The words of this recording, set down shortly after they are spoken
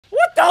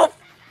the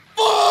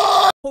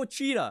fuck?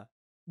 Pochita,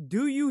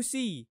 do you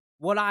see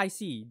what I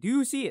see? Do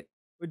you see it?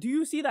 Or do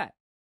you see that?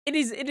 It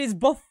is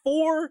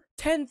before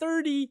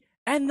 10:30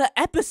 and the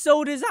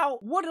episode is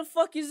out. What the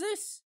fuck is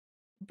this?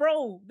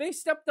 Bro, they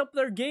stepped up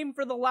their game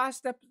for the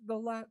last episode. The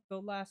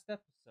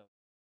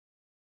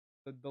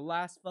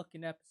last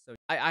fucking episode.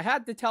 I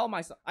had to tell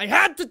myself. I'm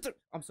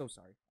so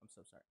sorry. I'm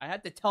so sorry. I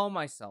had to tell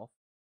myself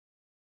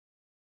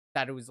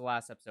that it was the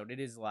last episode. It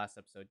is the last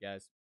episode,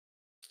 guys.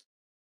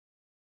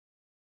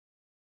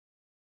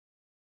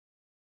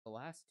 The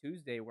last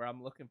Tuesday where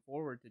I'm looking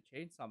forward to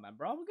Chainsaw Man.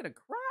 Bro, I'm gonna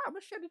cry. I'm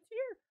gonna shed a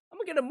tear. I'm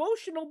gonna get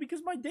emotional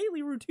because my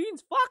daily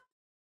routine's fucked.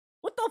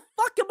 What the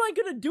fuck am I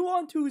gonna do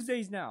on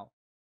Tuesdays now?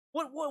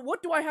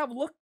 What do I have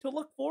to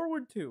look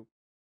forward to?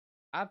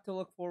 I have to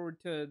look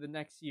forward to the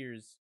next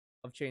years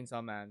of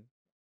Chainsaw Man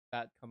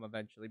that come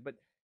eventually. But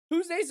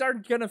Tuesdays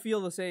aren't gonna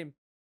feel the same.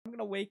 I'm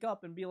gonna wake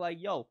up and be like,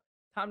 yo,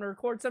 time to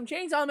record some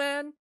Chainsaw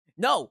Man.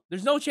 No,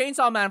 there's no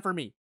Chainsaw Man for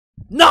me.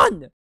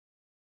 None!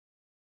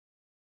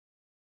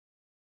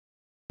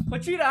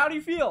 Pachita, how do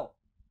you feel?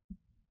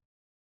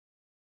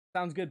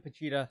 Sounds good,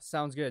 Pachita.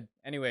 Sounds good.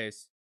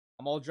 Anyways,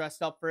 I'm all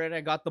dressed up for it.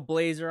 I got the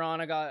blazer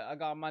on. I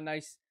got my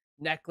nice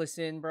necklace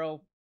in,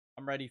 bro.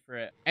 I'm ready for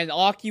it. And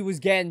Aki was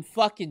getting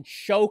fucking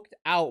choked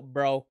out,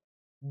 bro.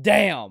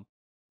 Damn.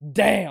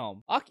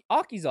 Damn.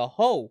 Aki's a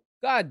hoe.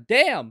 God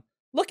damn.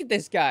 Look at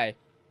this guy.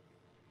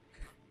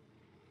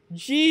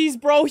 Jeez,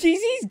 bro.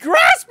 He's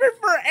grasping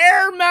for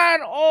air,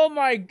 man. Oh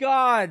my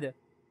god.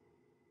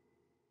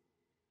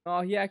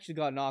 Oh, he actually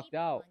got knocked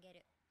out.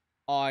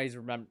 Oh, he's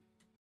remembered.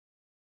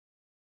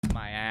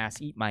 My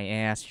ass. Eat my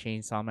ass,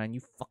 Chainsaw Man.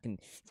 You fucking...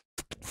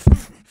 I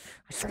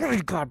swear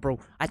to God, bro.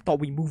 I thought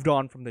we moved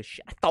on from this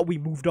shit.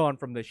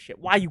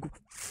 Why you...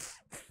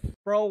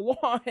 Bro,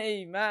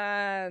 why,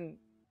 man?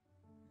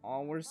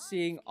 Oh, we're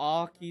seeing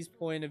Aki's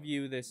point of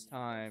view this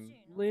time.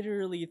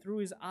 Literally, through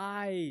his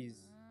eyes.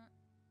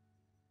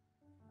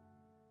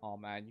 Oh,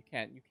 man. You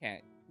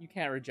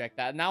can't reject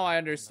that. Now I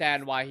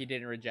understand why he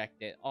didn't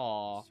reject it.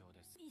 Aw.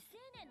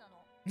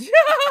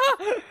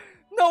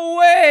 No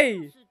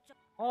way!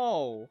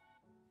 Oh.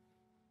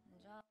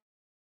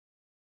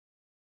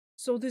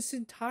 So this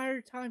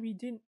entire time he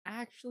didn't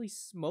actually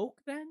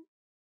smoke then?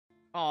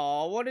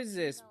 Oh, what is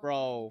this,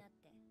 bro?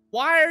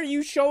 Why are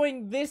you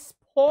showing this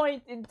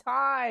point in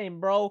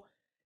time, bro?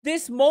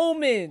 This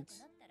moment.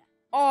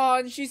 Oh,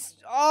 and she's...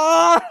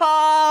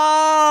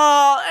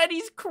 Oh! And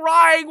he's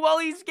crying while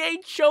he's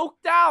getting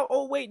choked out.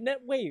 Oh, wait.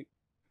 Wait.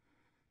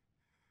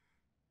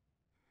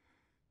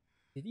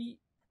 Did he...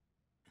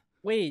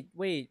 Wait.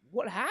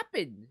 What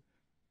happened?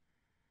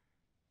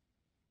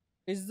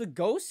 Is the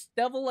ghost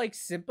devil, like,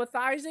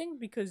 sympathizing?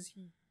 Because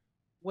he...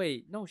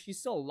 Wait, no, she's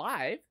still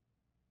alive.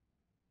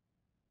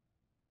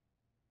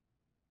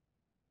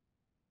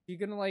 She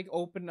gonna, like,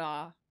 open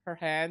her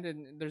hand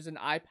and there's an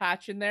eye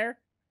patch in there?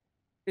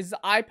 Is the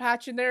eye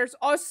patch in there?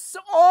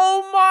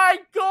 Oh my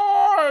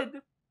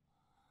god!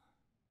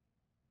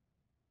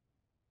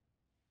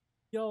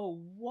 Yo,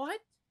 what?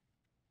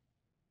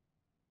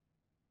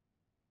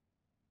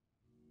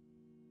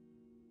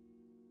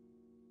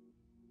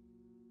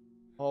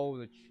 Oh,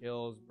 the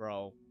chills,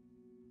 bro.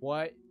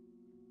 What?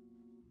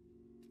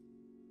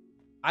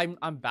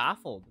 I'm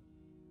baffled.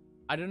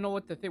 I don't know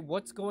what to think.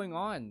 What's going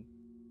on?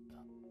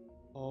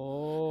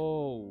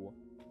 Oh.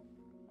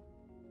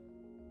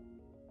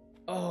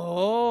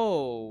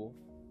 Oh.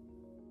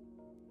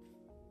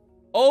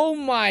 Oh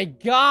my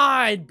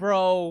god,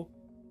 bro.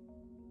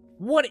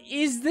 What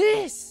is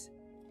this?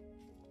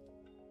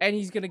 And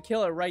he's gonna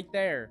kill it right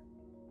there.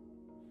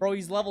 Bro,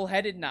 he's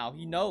level-headed now.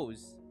 He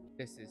knows.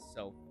 This is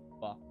so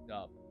fucked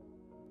up.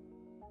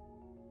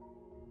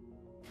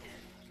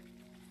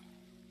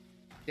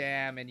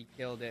 Damn, and he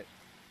killed it.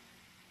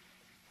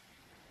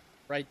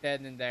 Right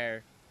then and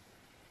there.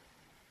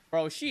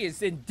 Bro, she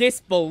is in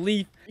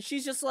disbelief.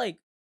 She's just like,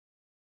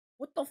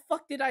 what the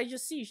fuck did I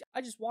just see?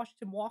 I just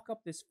watched him walk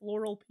up this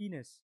floral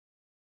penis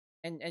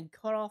and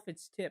cut off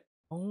its tip.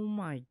 Oh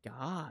my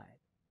god.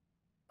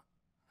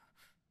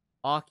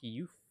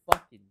 Aki,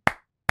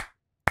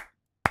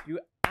 you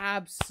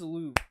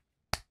absolute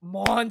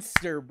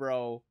monster,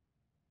 bro.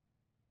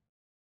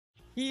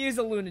 He is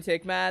a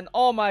lunatic, man.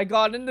 Oh my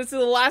god, and this is the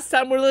last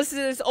time we're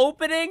listening to this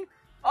opening?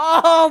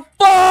 Oh,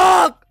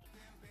 fuck!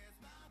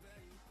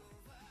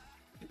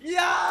 Yeah!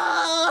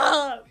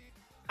 I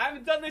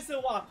haven't done this in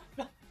a while.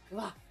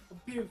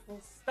 Beautiful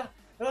stuff.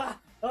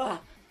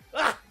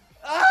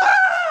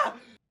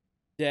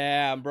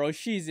 Damn, bro,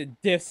 she's in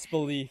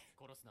disbelief.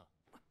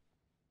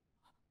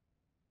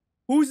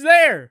 Who's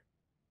there?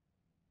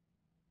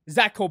 Is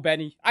that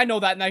Kobeni? I know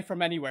that knife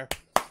from anywhere.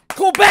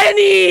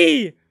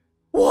 Kobeni!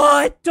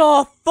 What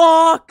the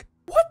fuck?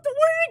 Where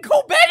did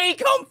Kobeni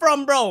come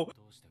from, bro?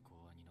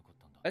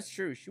 That's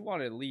true. She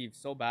wanted to leave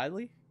so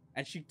badly.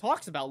 And she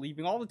talks about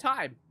leaving all the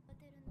time.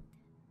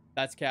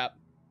 That's cap.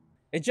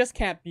 It just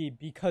can't be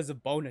because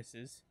of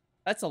bonuses.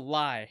 That's a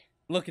lie.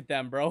 Look at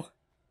them, bro.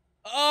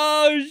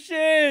 Oh,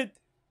 shit.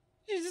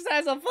 She just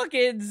has a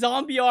fucking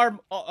zombie arm.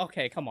 Oh,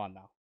 okay, come on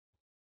now.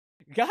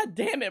 God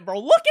damn it, bro.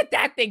 Look at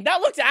that thing.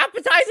 That looks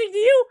appetizing to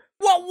you?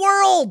 What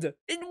world?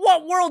 In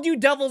what world you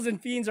devils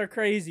and fiends are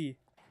crazy?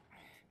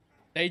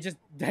 They just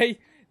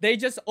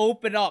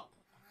open up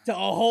to a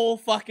whole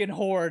fucking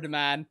horde,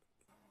 man.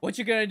 What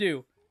you gonna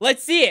do?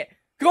 Let's see it.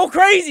 Go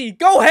crazy.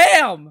 Go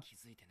ham.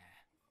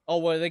 Oh,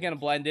 what, are they gonna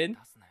blend in?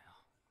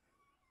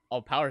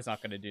 Oh, Power's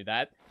not gonna do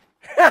that.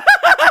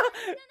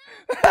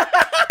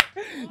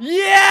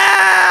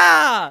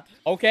 Yeah!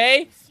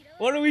 Okay.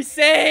 What are we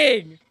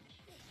saying?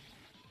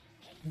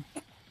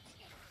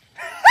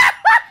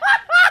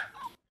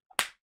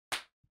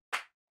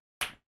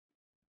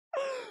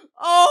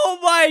 Oh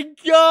my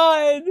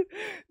god!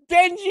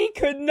 Denji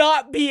could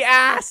not be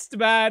asked,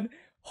 man.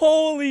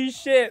 Holy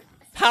shit.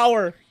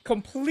 Power.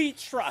 Complete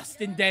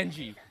trust in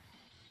Denji.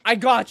 I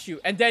got you.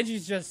 And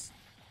Denji's just...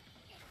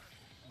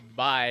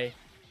 Bye.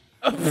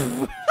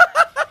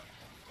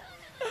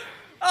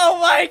 Oh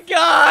my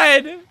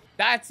god!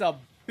 That's a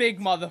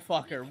big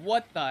motherfucker.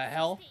 What the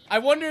hell? I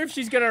wonder if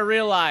she's gonna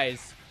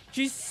realize.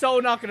 She's so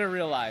not gonna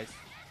realize.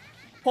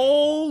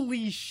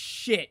 Holy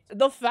shit.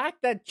 The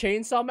fact that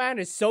Chainsaw Man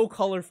is so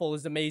colorful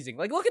is amazing.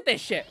 Like, look at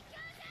this shit.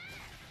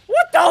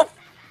 What the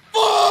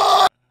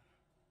fuck?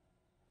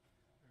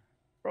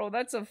 Bro,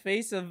 that's a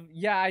face of...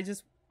 Yeah,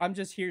 I'm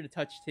just here to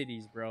touch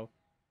titties, bro.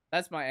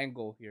 That's my end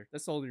goal here.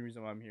 That's the only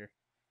reason why I'm here.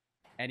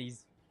 And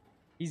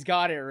he's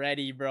got it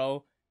ready,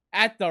 bro.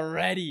 At the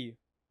ready.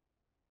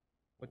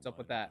 What's up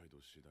with that?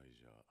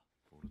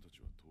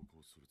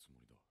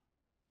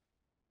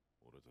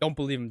 Don't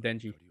believe him,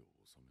 Denji.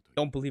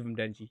 Don't believe him,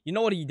 Denji. You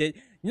know what he did?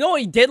 You know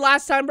what he did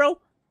last time, bro?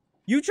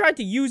 You tried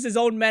to use his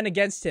own men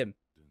against him.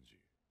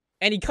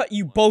 And he cut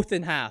you both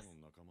in half.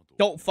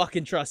 Don't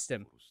fucking trust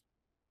him.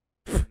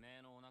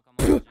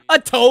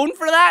 Atone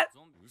for that?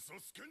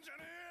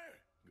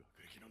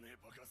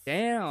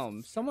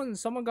 Damn. Someone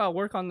gotta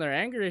work on their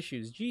anger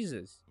issues.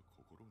 Jesus.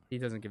 He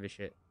doesn't give a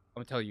shit.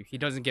 I'm gonna tell you, he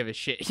doesn't give a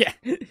shit. Yeah,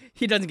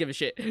 he doesn't give a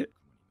shit.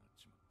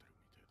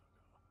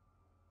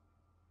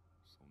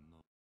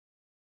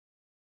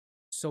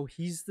 So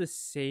he's the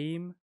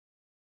same.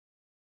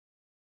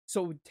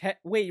 So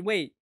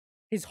wait.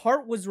 His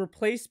heart was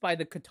replaced by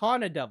the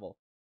Katana Devil.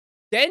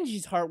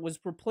 Denji's heart was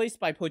replaced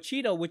by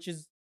Pochito, which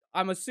is,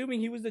 I'm assuming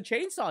he was the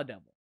Chainsaw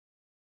Devil.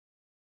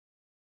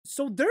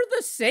 So they're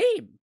the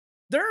same.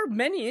 There are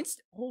many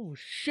oh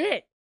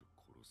shit.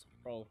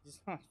 Bro, he's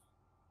not...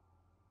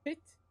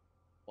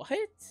 What?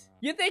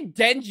 You think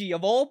Denji,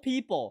 of all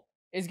people,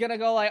 is gonna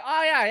go like,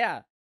 oh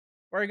yeah,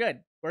 we're good.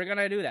 We're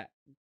gonna do that.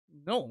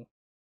 No.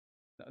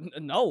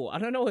 No, I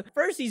don't know.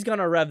 First, he's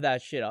gonna rev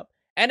that shit up.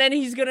 And then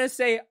he's gonna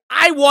say,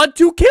 I want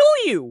to kill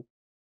you.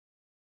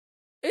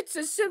 It's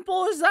as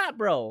simple as that,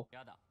 bro.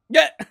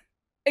 Yeah,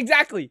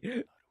 exactly.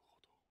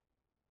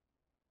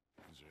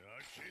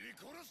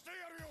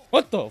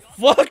 What the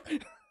fuck?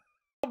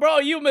 Bro,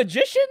 are you a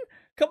magician?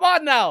 Come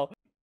on now.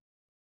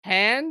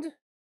 Hand?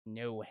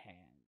 No hand.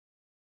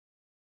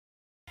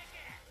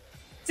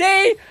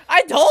 See?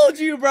 I told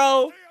you,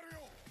 bro.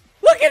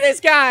 Look at this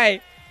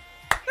guy.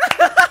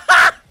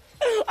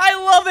 I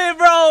love it,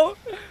 bro.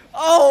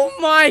 Oh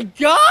my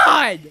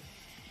god.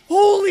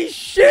 Holy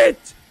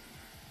shit.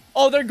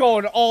 Oh, they're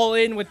going all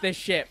in with this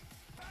shit.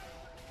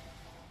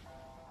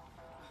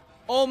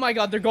 Oh my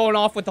god, they're going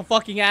off with the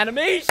fucking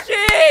animation.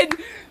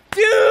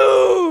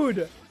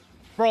 Dude.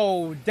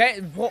 Bro,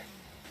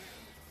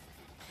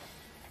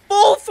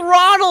 full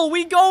throttle.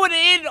 We going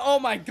in. Oh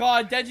my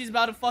god, Denji's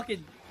about to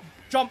fucking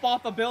jump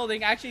off a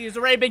building. Actually, he's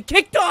already been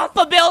kicked off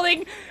a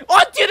building.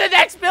 Onto the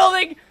next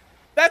building.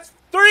 That's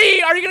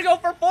 3. Are you gonna go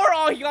for 4?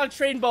 Oh, he got a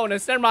train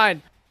bonus. Never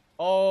mind.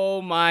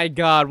 Oh my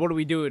god, what are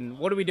we doing?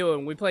 What are we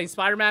doing? We playing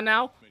Spider-Man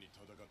now?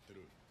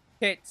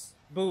 Tits.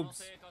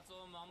 Boobs.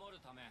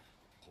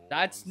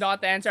 That's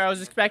not the answer I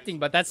was expecting,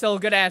 but that's still a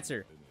good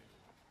answer.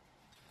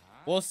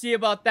 We'll see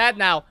about that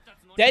now.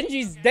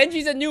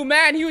 Denji's a new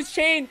man. He was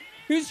training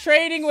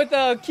with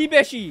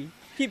Kibeshi.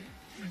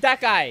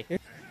 That guy.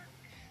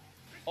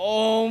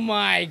 Oh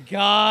my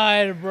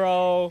god,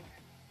 bro.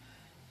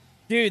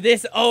 Dude,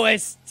 this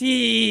OST.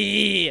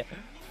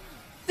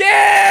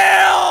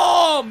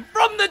 Damn!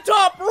 From the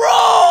top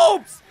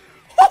ropes!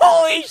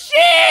 Holy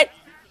shit!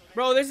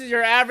 Bro, this is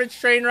your average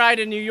train ride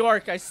in New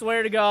York. I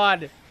swear to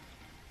God.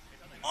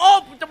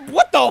 Oh,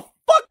 what the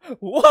fuck?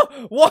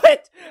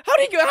 What? How'd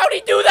he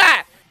do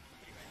that?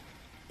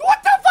 What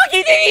the fuck?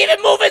 He didn't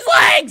even move his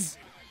legs!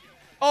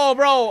 Oh,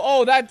 bro.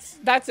 Oh, that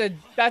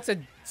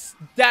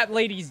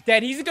lady's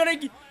dead. He's gonna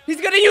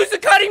use the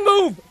cutting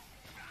move.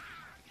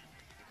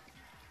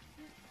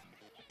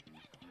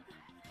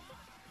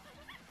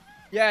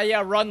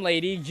 Yeah, run,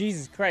 lady.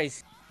 Jesus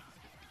Christ.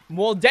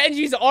 Well,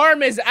 Denji's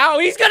arm is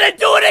out. He's gonna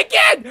do it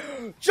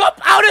again! Jump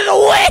out of the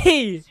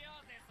way!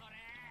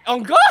 Oh,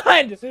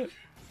 God!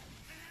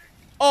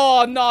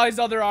 Oh, no, his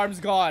other arm's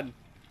gone.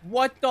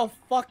 What the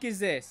fuck is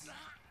this?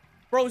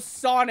 Bro,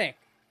 Sonic.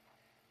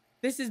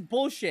 This is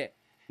bullshit.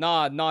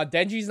 Nah,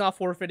 Denji's not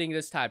forfeiting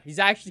this time.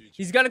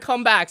 He's gonna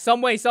come back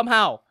some way,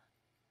 somehow.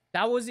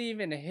 That wasn't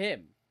even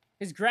him.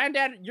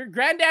 Your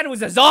granddad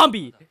was a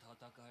zombie.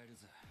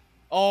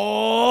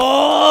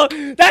 Oh,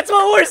 that's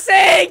what we're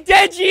saying,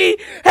 Denji!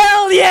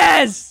 Hell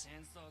yes!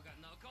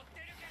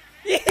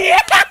 Yeah!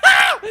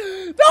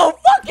 No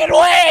fucking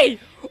way!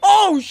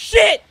 Oh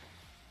shit!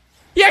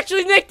 He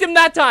actually nicked him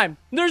that time.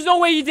 There's no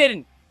way he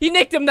didn't. He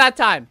nicked him that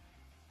time.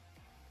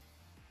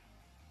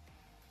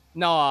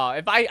 No,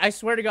 if I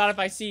swear to God, if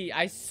I see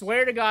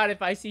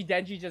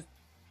Denji just...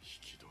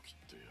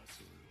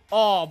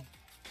 Oh.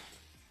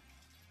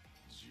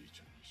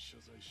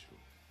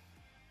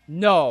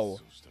 No.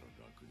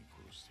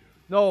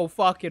 No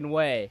fucking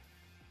way.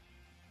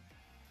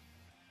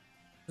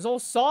 His whole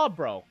saw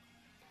broke.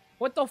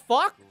 What the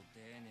fuck?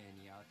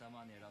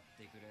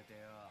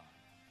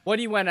 What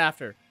he went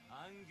after?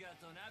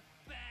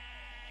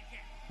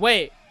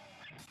 Wait.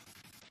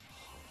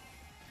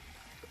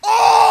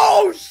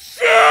 Oh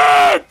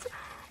shit!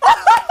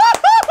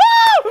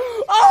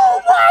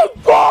 Oh my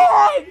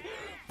god!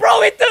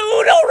 Bro, hit the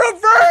Uno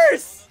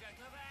reverse!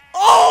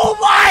 Oh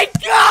my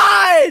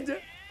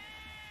god!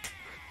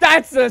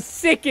 That's the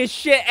sickest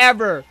shit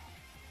ever.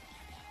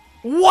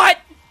 What?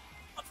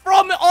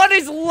 From on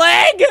his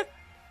leg?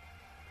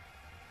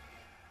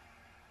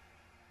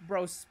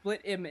 Bro,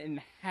 split him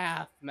in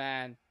half,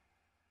 man.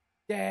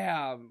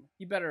 Damn.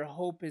 He better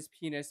hope his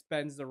penis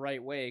bends the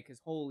right way, because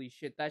holy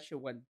shit, that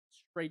shit went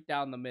straight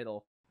down the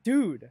middle.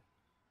 Dude.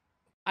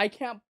 I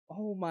can't...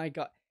 Oh my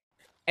god.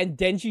 And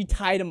Denji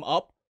tied him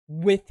up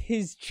with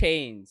his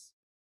chains.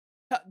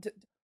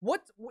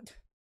 What?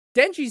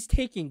 Denji's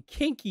taking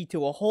kinky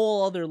to a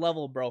whole other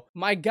level, bro.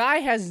 My guy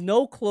has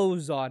no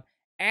clothes on,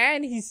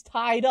 and he's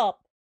tied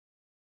up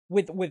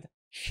with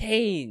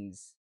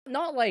chains.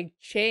 Not like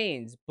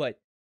chains, but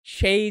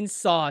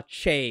chainsaw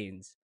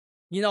chains.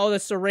 You know, the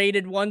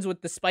serrated ones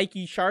with the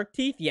spiky shark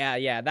teeth?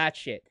 Yeah, that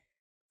shit.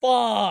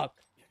 Fuck!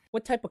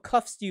 What type of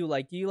cuffs do you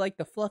like? Do you like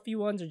the fluffy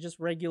ones or just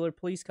regular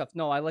police cuffs?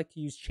 No, I like to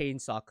use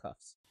chainsaw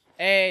cuffs.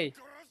 Hey,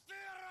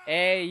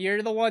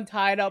 you're the one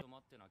tied up.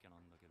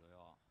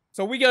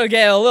 So we gonna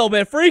get a little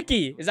bit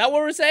freaky. Is that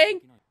what we're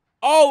saying?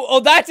 Oh,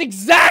 that's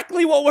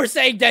exactly what we're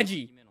saying,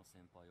 Denji.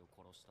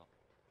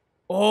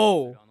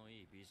 Oh,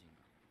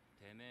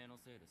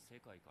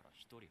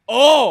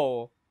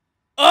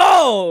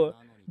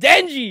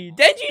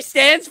 Denji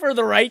stands for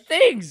the right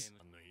things.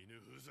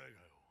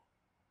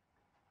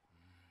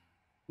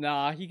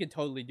 Nah, he can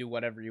totally do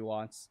whatever he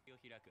wants.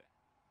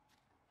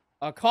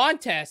 A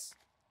contest?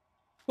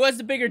 Who has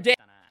the bigger dick?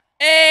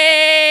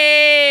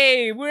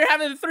 Hey, we're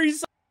having 3.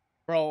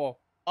 Bro,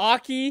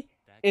 Aki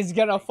is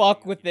gonna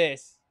fuck with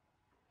this.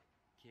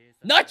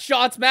 Nut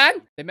shots,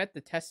 man! They met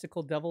the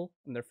testicle devil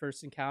in their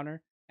first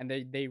encounter, and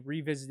they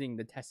revisiting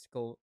the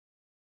testicle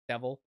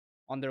devil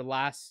on their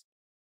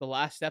the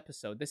last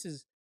episode. This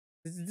is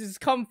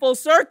come full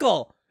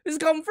circle. This is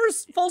come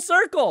full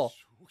circle.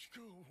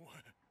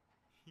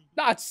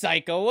 Not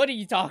psycho. What are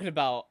you talking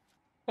about?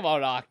 Come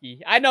on,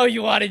 Aki. I know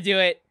you want to do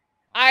it.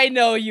 I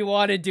know you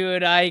want to do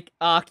it,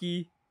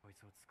 Aki.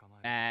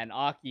 Man,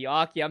 Aki,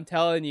 I'm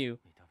telling you.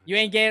 You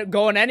ain't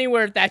going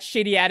anywhere with that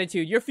shitty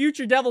attitude. Your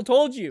future devil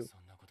told you.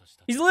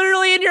 He's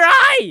literally in your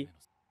eye!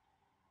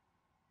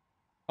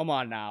 Come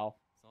on now.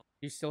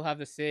 You still have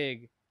the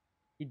sig.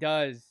 He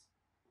does.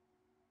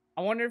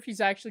 I wonder if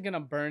he's actually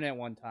gonna burn it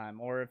one time.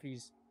 Or if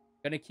he's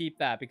gonna keep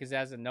that because it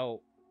has a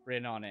note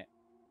written on it.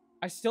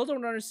 I still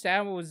don't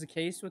understand what was the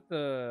case with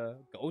the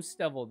ghost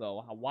devil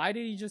though. Why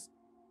did he just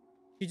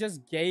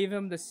gave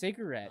him the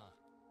cigarette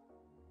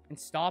and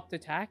stopped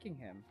attacking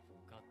him?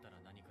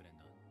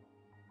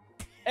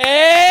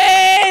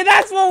 Hey,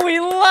 that's what we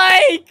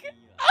like!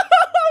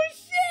 Oh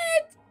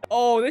shit!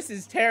 Oh, this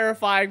is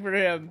terrifying for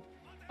him.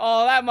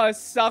 Oh, that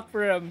must suck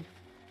for him.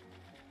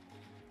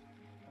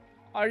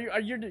 Are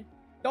you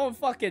don't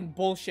fucking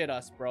bullshit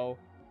us, bro.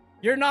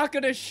 You're not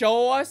gonna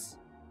show us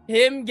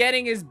him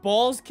getting his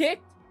balls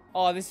kicked?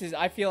 Oh,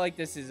 I feel like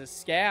this is a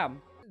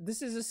scam.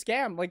 This is a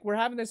scam. Like, we're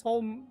having this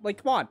whole,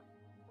 like, come on.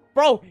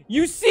 Bro,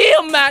 you see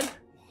him, man!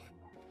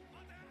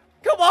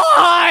 Come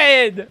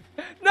on!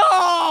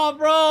 No,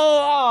 bro!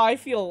 Oh, I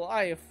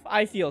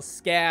feel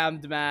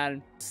scammed,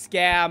 man.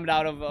 Scammed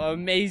out of an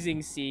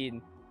amazing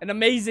scene. An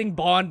amazing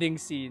bonding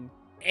scene.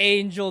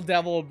 Angel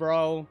devil,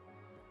 bro.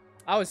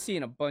 I was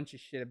seeing a bunch of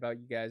shit about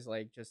you guys,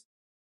 like, just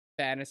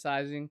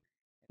fantasizing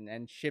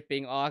and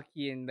shipping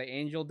Aki and the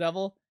angel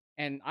devil.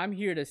 And I'm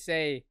here to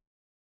say,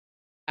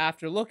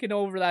 after looking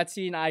over that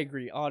scene, I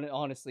agree.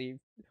 Honestly,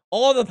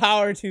 all the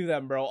power to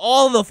them, bro.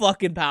 All the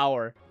fucking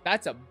power.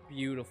 That's a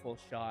beautiful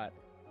shot.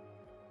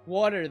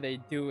 What are they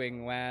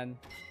doing, man?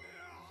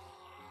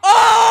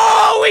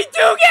 Oh, we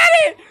do get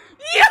it!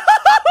 Yo!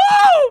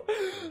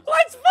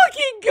 Let's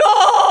fucking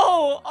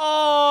go!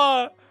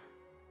 Oh,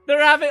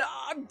 they're having...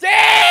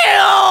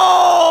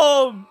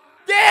 damn!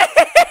 Damn!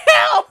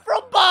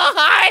 From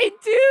behind,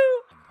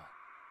 too!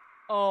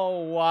 Oh,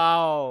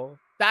 wow.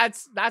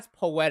 That's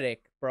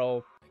poetic,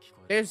 bro.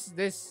 There's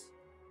this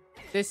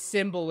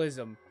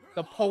symbolism,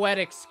 the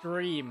poetic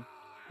scream,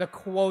 the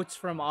quotes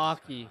from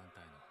Aki.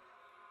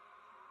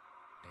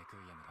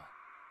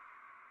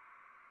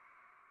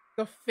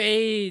 The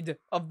fade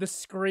of the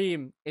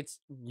scream. It's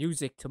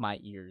music to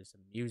my ears.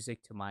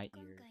 Music to my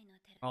ears.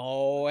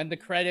 Oh, and the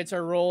credits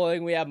are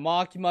rolling. We have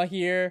Makima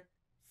here.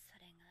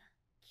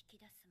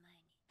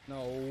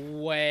 No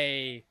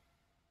way.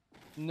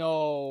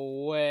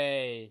 No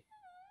way.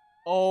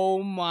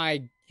 Oh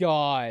my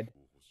god.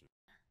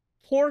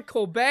 Poor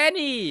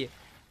Kobeni.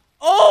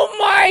 Oh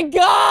my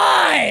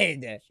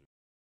god.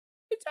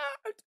 It's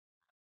out.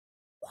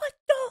 What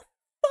the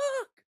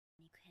fuck?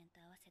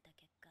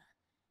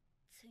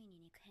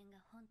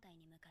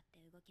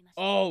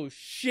 Oh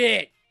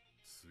shit.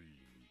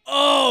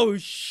 Oh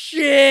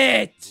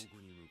shit.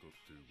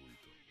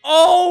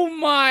 Oh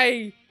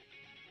my.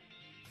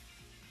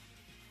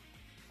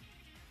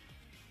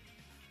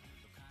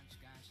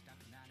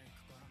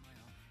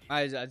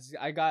 I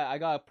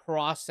gotta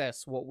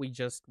process what we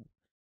just,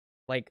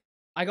 like,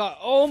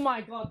 oh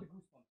my god, the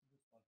goosebumps.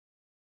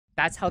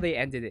 That's how they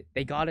ended it.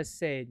 They gotta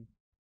say,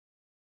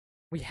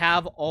 we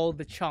have all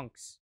the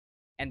chunks,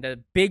 and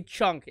the big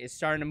chunk is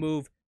starting to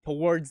move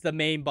towards the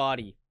main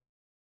body.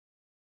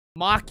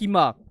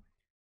 Makima,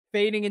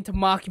 fading into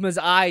Makima's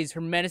eyes,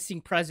 her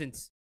menacing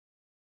presence.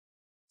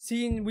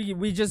 Seeing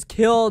we just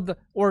killed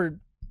or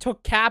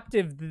took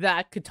captive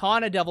that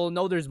Katana devil.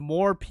 No, there's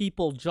more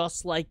people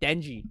just like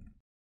Denji.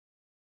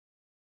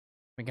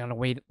 We gotta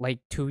wait like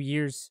 2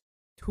 years.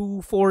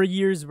 4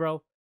 years,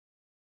 bro.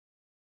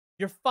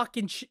 You're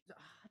fucking this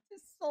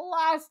is the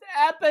last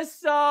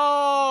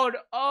episode!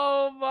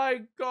 Oh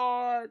my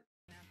god.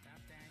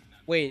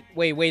 Wait.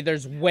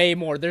 There's way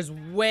more. There's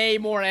way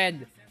more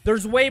end.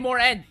 There's way more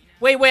end.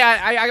 Wait.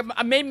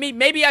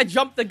 Maybe I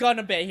jumped the gun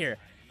a bit here.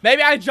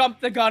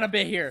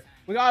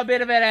 We got a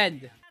bit of an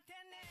end.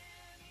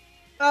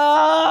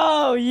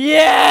 Oh,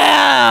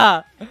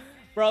 yeah!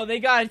 Bro, they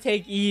gotta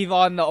take Eve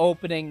on the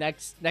opening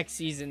next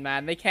season,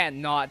 man. They can't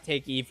not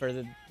take Eve for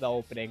the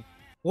opening.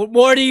 What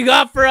more do you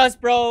got for us,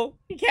 bro?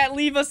 You can't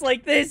leave us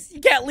like this.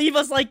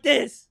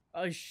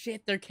 Oh,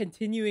 shit. They're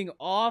continuing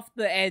off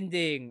the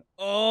ending.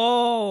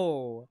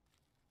 Oh.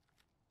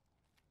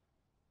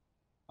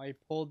 He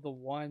pulled the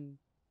one.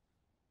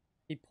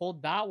 He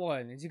pulled that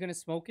one. Is he gonna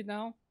smoke it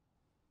now?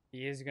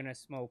 He is gonna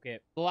smoke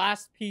it. The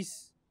last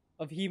piece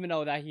of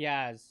himeno that he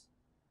has is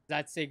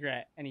that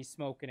cigarette, and he's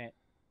smoking it.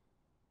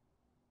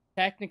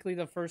 Technically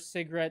the first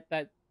cigarette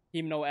that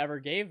himeno ever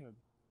gave him.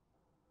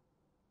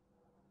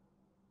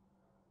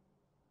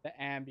 The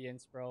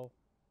ambience, bro.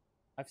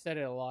 I've said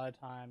it a lot of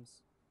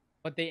times.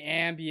 But the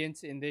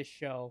ambience in this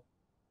show.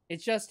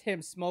 It's just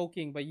him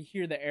smoking, but you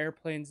hear the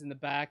airplanes in the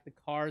back. The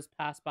cars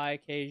pass by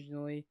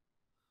occasionally.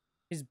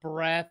 His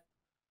breath.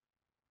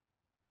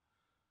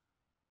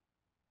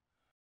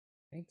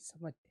 I think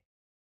someone...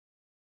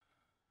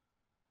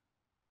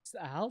 It's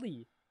the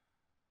alley.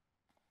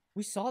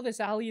 We saw this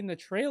alley in the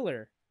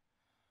trailer.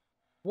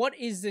 What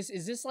is this?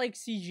 Is this like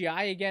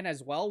CGI again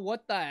as well?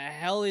 What the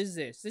hell is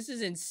this? This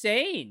is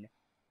insane.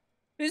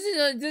 This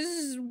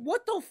is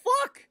what the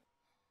fuck?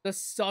 The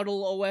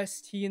subtle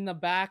OST in the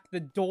back, the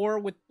door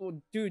with,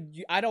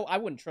 dude, I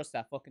wouldn't trust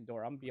that fucking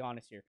door. I'm gonna be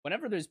honest here.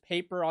 Whenever there's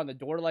paper on the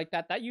door like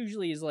that, that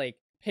usually is like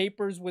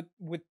papers with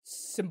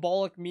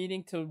symbolic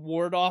meaning to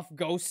ward off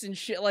ghosts and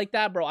shit like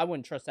that, bro. I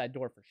wouldn't trust that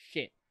door for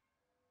shit.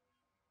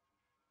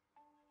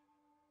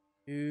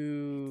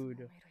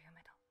 Dude.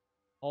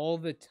 All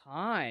the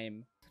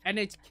time. And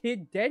it's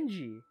Kid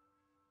Denji.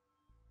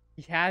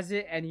 He has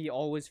it and he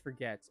always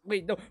forgets.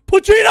 Wait, no.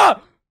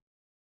 Pochita!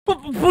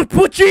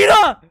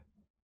 Pochita!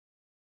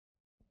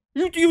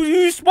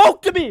 You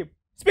spoke to me!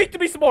 Speak to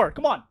me some more.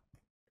 Come on.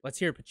 Let's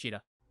hear it, Pochita.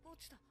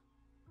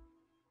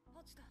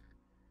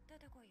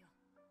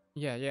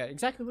 Yeah,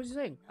 exactly what you're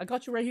saying. I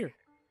got you right here.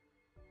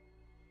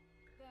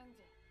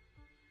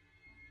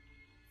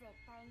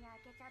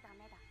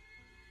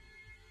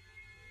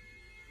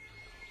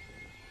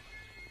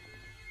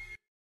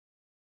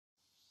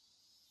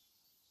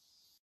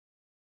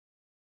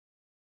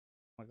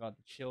 Oh my god,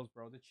 the chills,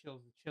 bro. The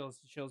chills.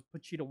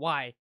 Pochita,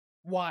 why?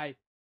 Why?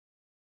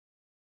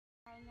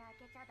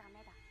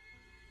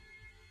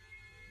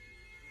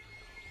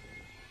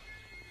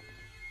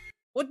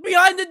 What's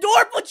behind the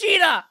door,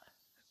 Pochita?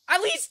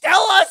 At least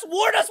tell us,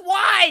 warn us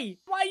why!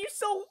 Why are you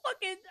so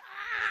fucking...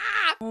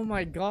 Ah! Oh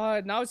my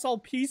god, now it's all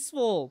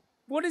peaceful.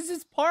 What is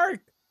this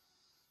park?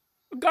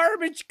 A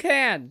garbage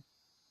can.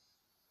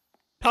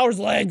 Power's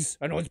legs.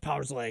 I know it's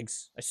Power's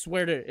legs. I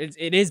swear to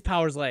it is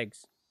Power's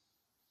legs.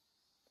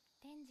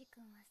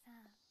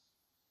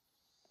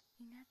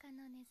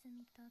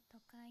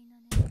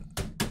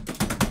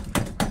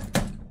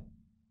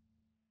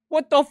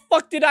 What the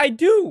fuck did I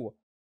do?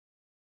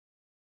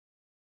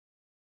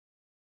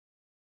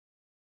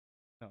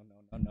 No.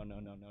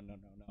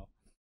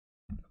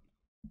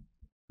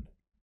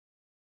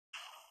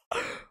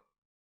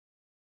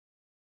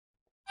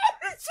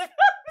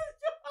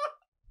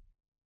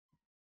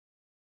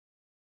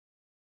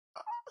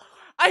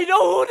 I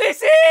know who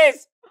this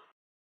is!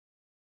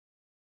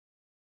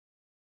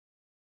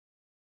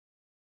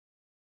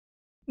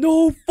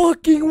 No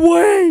fucking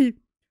way!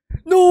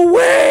 No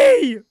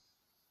way!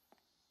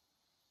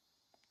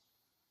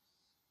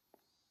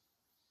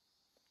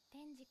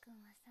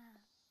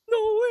 No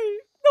way!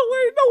 No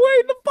way! No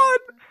way! The bun!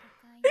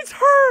 It's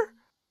her!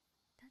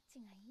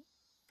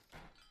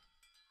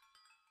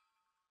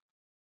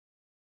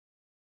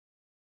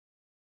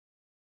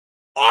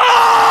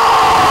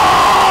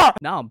 Ah!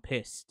 Now I'm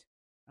pissed.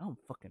 Now I'm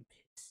fucking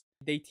pissed.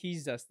 They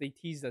teased us. They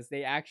teased us.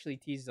 They actually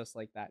teased us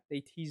like that. They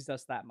teased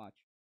us that much.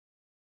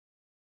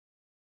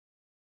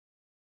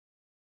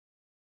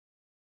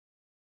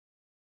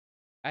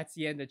 That's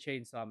the end of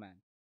Chainsaw Man.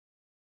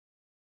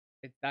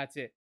 That's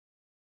it.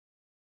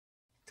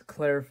 To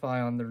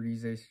clarify on the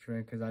Rize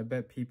situation, because I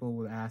bet people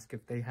will ask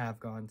if they have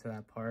gone to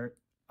that part.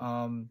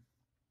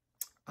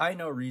 I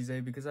know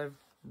Rize because I've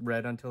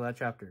read until that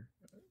chapter.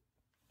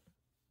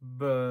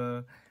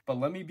 But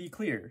let me be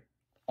clear.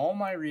 All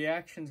my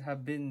reactions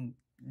have been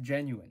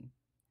genuine.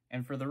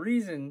 And for the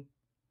reason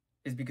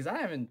is because I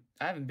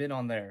haven't been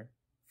on there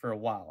for a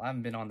while. I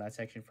haven't been on that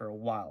section for a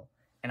while.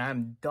 And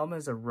I'm dumb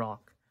as a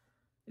rock.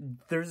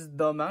 There's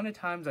the amount of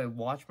times I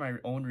watch my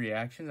own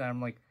reactions and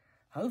I'm like,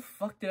 how the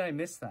fuck did I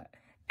miss that?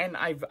 And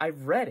I've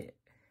read it.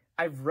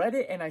 I've read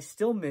it and I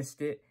still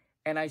missed it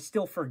and I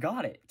still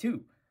forgot it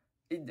too.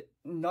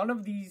 None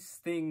of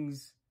these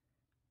things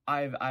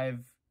I've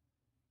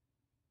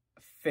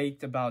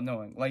faked about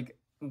knowing. Like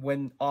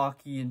when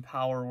Aki and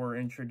Power were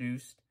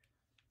introduced,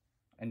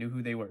 I knew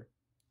who they were.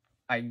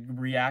 I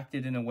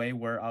reacted in a way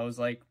where I was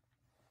like,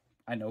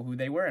 I know who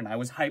they were, and I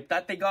was hyped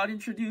that they got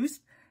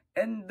introduced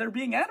and they're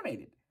being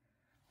animated.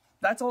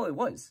 That's all it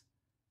was.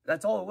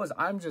 That's all it was.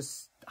 I'm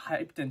just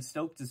hyped and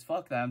stoked as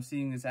fuck that I'm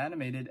seeing this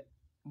animated,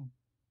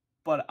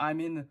 but I'm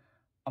in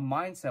a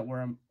mindset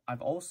where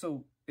I've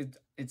also,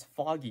 it's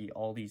foggy,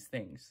 all these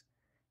things.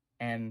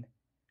 And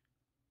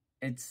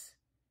it's,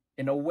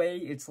 in a way,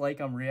 it's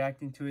like I'm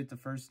reacting to it the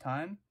first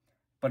time,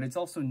 but it's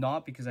also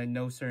not because I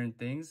know certain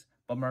things,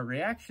 but my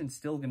reaction's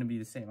still going to be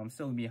the same. I'm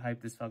still going to be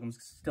hyped as fuck. I'm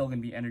still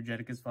going to be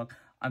energetic as fuck.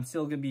 I'm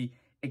still going to be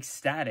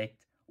ecstatic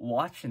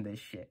watching this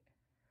shit.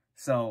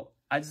 So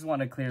I just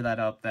want to clear that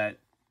up that,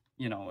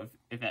 you know,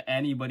 if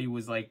anybody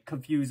was like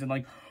confused and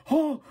like,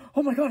 oh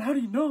my God, how do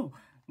you know?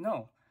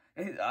 No,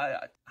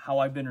 how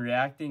I've been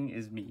reacting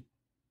is me.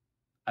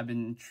 I've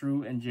been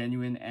true and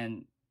genuine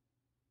and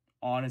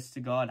honest to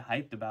God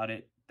hyped about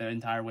it the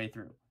entire way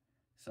through.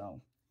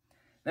 So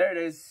there it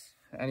is.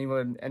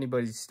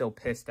 Anybody's still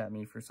pissed at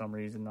me for some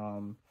reason, I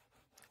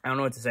don't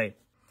know what to say.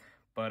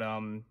 But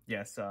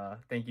yes,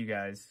 thank you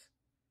guys,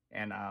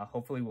 and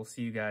hopefully we'll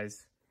see you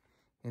guys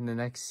in the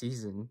next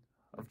season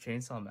of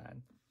Chainsaw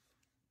Man.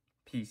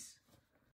 Peace.